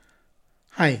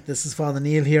Hi, this is Father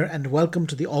Neil here, and welcome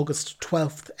to the August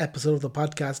 12th episode of the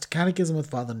podcast Catechism with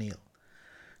Father Neil.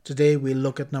 Today we'll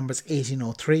look at numbers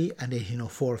 1803 and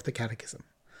 1804 of the Catechism.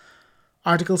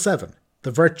 Article 7,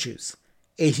 the Virtues,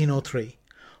 1803.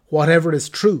 Whatever is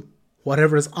true,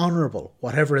 whatever is honourable,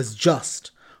 whatever is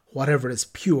just, whatever is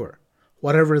pure,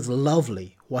 whatever is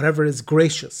lovely, whatever is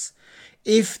gracious,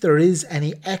 if there is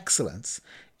any excellence,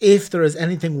 if there is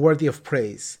anything worthy of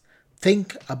praise,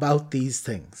 think about these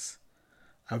things.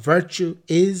 A virtue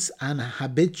is an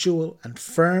habitual and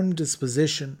firm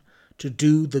disposition to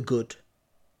do the good.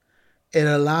 It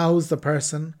allows the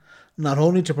person not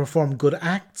only to perform good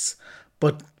acts,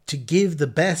 but to give the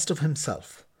best of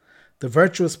himself. The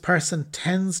virtuous person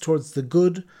tends towards the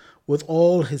good with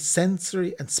all his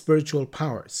sensory and spiritual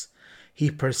powers. He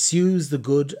pursues the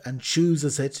good and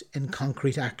chooses it in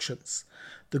concrete actions.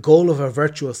 The goal of a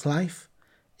virtuous life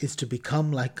is to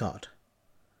become like God.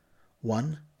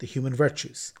 1. The human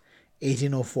virtues.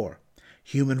 1804.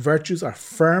 Human virtues are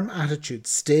firm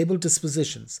attitudes, stable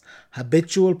dispositions,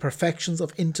 habitual perfections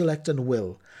of intellect and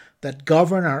will that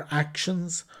govern our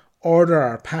actions, order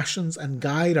our passions, and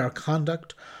guide our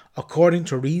conduct according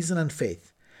to reason and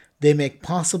faith. They make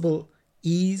possible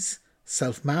ease,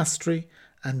 self-mastery,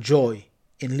 and joy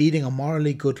in leading a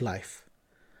morally good life.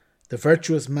 The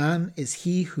virtuous man is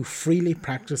he who freely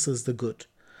practices the good.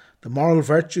 The moral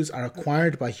virtues are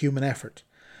acquired by human effort.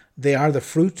 They are the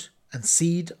fruit and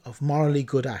seed of morally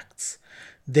good acts.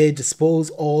 They dispose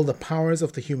all the powers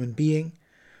of the human being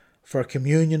for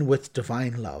communion with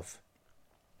divine love.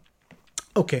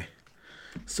 Okay,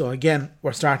 so again,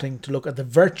 we're starting to look at the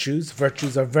virtues.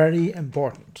 Virtues are very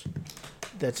important.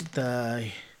 That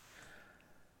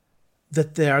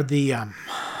they are the...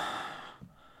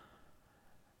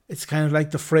 It's kind of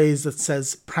like the phrase that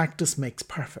says, practice makes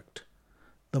perfect.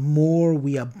 The more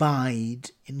we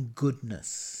abide in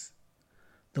goodness,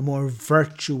 the more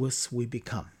virtuous we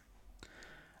become.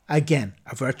 Again,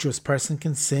 a virtuous person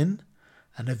can sin,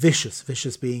 and a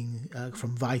vicious being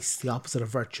from vice, the opposite of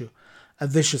virtue, a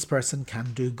vicious person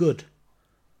can do good.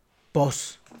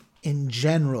 But in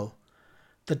general,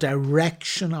 the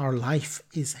direction our life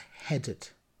is headed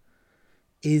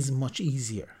is much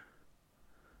easier.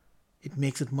 It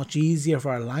makes it much easier if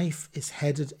our life is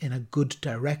headed in a good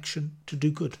direction to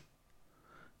do good.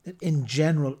 That in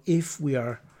general, if we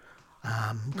are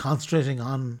concentrating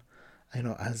on,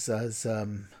 as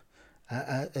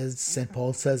St.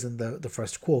 Paul says in the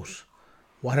first quote,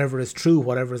 whatever is true,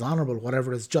 whatever is honourable,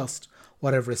 whatever is just,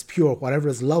 whatever is pure, whatever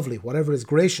is lovely, whatever is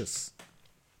gracious.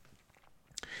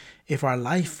 If our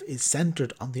life is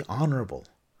centred on the honourable,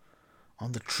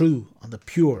 on the true, on the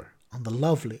pure, on the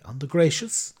lovely, on the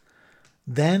gracious,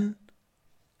 then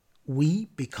we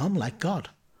become like God.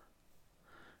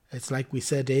 It's like we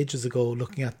said ages ago,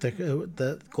 looking at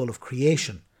the goal of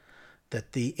creation,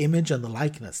 that the image and the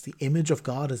likeness, the image of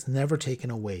God is never taken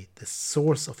away. The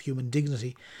source of human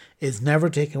dignity is never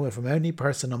taken away from any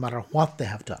person, no matter what they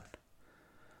have done.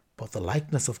 But the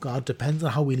likeness of God depends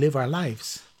on how we live our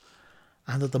lives,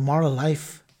 and that the moral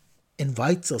life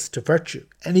invites us to virtue.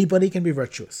 Anybody can be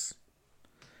virtuous.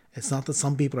 It's not that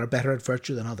some people are better at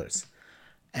virtue than others.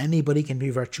 Anybody can be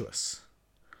virtuous.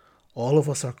 All of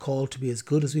us are called to be as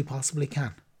good as we possibly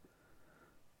can.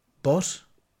 But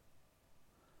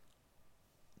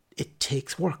it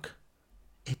takes work.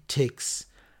 It takes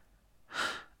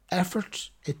effort.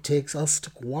 It takes us to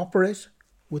cooperate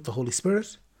with the Holy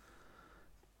Spirit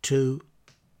to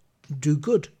do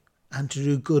good, and to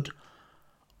do good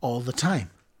all the time.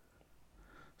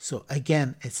 So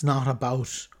again, it's not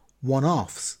about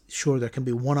one-offs. Sure, there can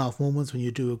be one-off moments when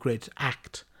you do a great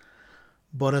act,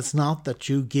 but it's not that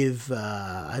you give,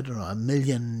 €1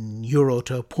 million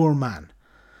to a poor man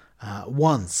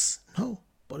once. No,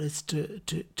 but it's to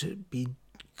be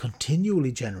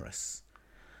continually generous,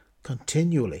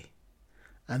 continually.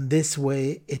 And this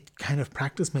way, it kind of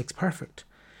practice makes perfect.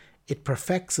 It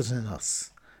perfects it in us.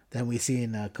 Then we see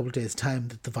in a couple of days' time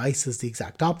that the vice is the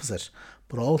exact opposite,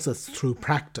 but also it's through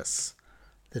practice.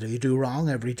 That if you do wrong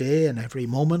every day and every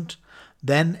moment,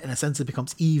 then in a sense it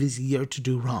becomes easier to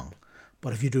do wrong.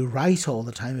 But if you do right all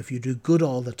the time, if you do good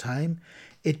all the time,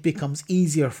 it becomes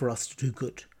easier for us to do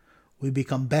good. We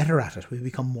become better at it. We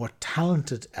become more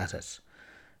talented at it.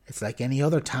 It's like any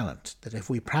other talent, that if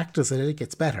we practice it, it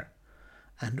gets better.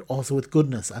 And also with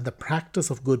goodness, and the practice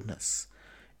of goodness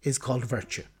is called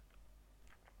virtue.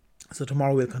 So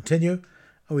tomorrow we'll continue,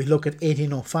 and we look at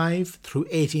 1805 through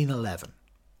 1811.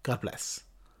 God bless.